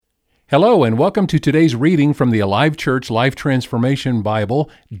Hello, and welcome to today's reading from the Alive Church Life Transformation Bible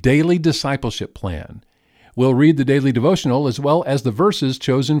Daily Discipleship Plan. We'll read the daily devotional as well as the verses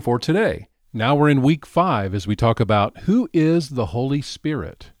chosen for today. Now we're in week 5 as we talk about who is the Holy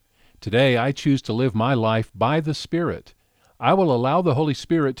Spirit. Today I choose to live my life by the Spirit. I will allow the Holy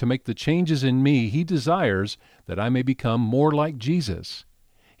Spirit to make the changes in me He desires that I may become more like Jesus.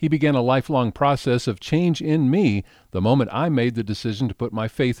 He began a lifelong process of change in me the moment I made the decision to put my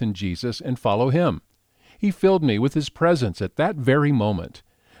faith in Jesus and follow Him. He filled me with His presence at that very moment.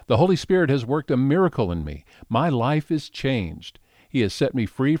 The Holy Spirit has worked a miracle in me. My life is changed. He has set me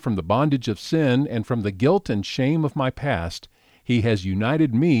free from the bondage of sin and from the guilt and shame of my past. He has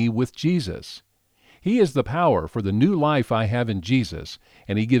united me with Jesus. He is the power for the new life I have in Jesus,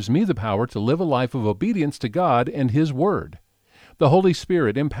 and He gives me the power to live a life of obedience to God and His Word. The Holy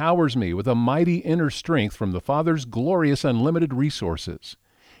Spirit empowers me with a mighty inner strength from the Father's glorious unlimited resources.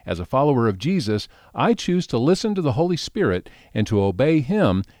 As a follower of Jesus, I choose to listen to the Holy Spirit and to obey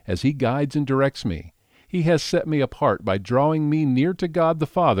Him as He guides and directs me. He has set me apart by drawing me near to God the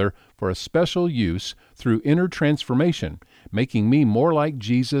Father for a special use through inner transformation, making me more like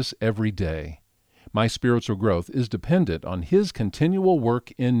Jesus every day. My spiritual growth is dependent on His continual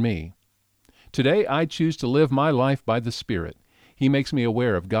work in me. Today I choose to live my life by the Spirit. He makes me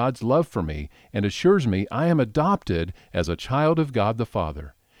aware of God's love for me and assures me I am adopted as a child of God the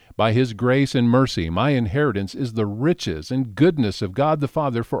Father. By His grace and mercy, my inheritance is the riches and goodness of God the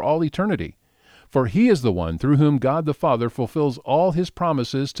Father for all eternity. For He is the one through whom God the Father fulfills all His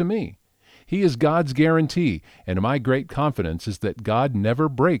promises to me. He is God's guarantee, and my great confidence is that God never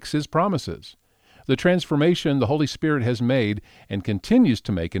breaks His promises. The transformation the Holy Spirit has made and continues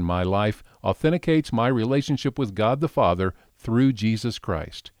to make in my life authenticates my relationship with God the Father through Jesus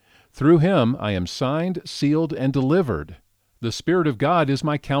Christ. Through Him I am signed, sealed, and delivered. The Spirit of God is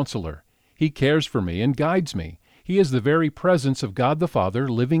my counselor. He cares for me and guides me. He is the very presence of God the Father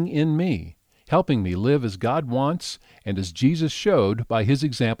living in me, helping me live as God wants and as Jesus showed by His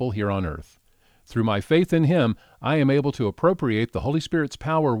example here on earth. Through my faith in Him, I am able to appropriate the Holy Spirit's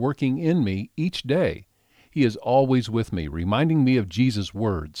power working in me each day. He is always with me, reminding me of Jesus'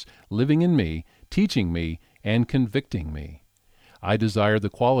 words, living in me, teaching me, and convicting me. I desire the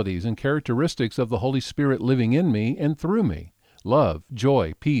qualities and characteristics of the Holy Spirit living in me and through me: love,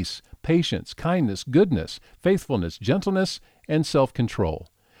 joy, peace, patience, kindness, goodness, faithfulness, gentleness, and self-control.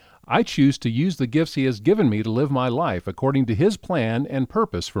 I choose to use the gifts He has given me to live my life according to His plan and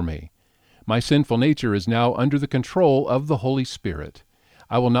purpose for me. My sinful nature is now under the control of the Holy Spirit.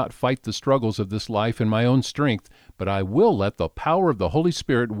 I will not fight the struggles of this life in my own strength, but I will let the power of the Holy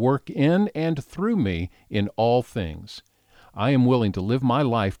Spirit work in and through me in all things. I am willing to live my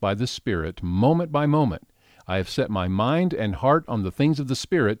life by the Spirit, moment by moment. I have set my mind and heart on the things of the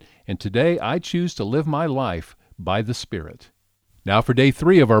Spirit, and today I choose to live my life by the Spirit. Now for day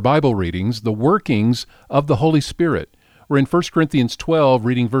 3 of our Bible readings, the workings of the Holy Spirit. We're in 1 Corinthians 12,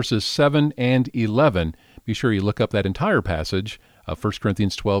 reading verses 7 and 11. Be sure you look up that entire passage of 1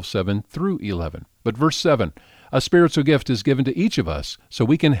 Corinthians 12, 7 through 11. But verse 7, a spiritual gift is given to each of us so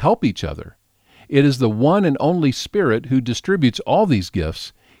we can help each other. It is the one and only Spirit who distributes all these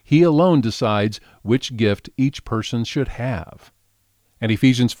gifts. He alone decides which gift each person should have. And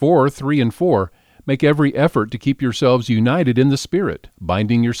Ephesians 4, 3 and 4, make every effort to keep yourselves united in the Spirit,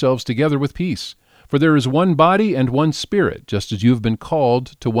 binding yourselves together with peace. For there is one body and one Spirit, just as you have been called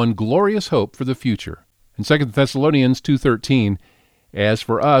to one glorious hope for the future. In 2 Thessalonians 2:13, as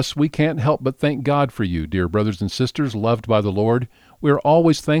for us, we can't help but thank God for you, dear brothers and sisters loved by the Lord. We are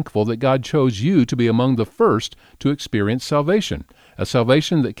always thankful that God chose you to be among the first to experience salvation, a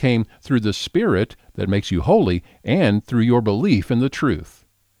salvation that came through the Spirit that makes you holy and through your belief in the truth.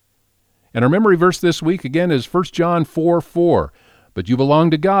 And our memory verse this week again is 1 John 4:4. But you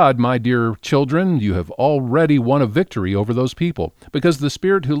belong to God, my dear children. You have already won a victory over those people, because the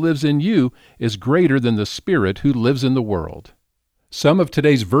Spirit who lives in you is greater than the spirit who lives in the world. Some of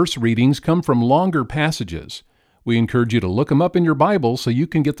today's verse readings come from longer passages. We encourage you to look them up in your Bible so you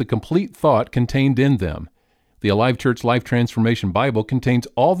can get the complete thought contained in them. The Alive Church Life Transformation Bible contains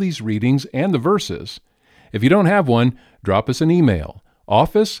all these readings and the verses. If you don't have one, drop us an email,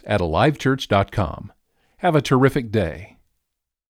 office@alivechurch.com. Have a terrific day.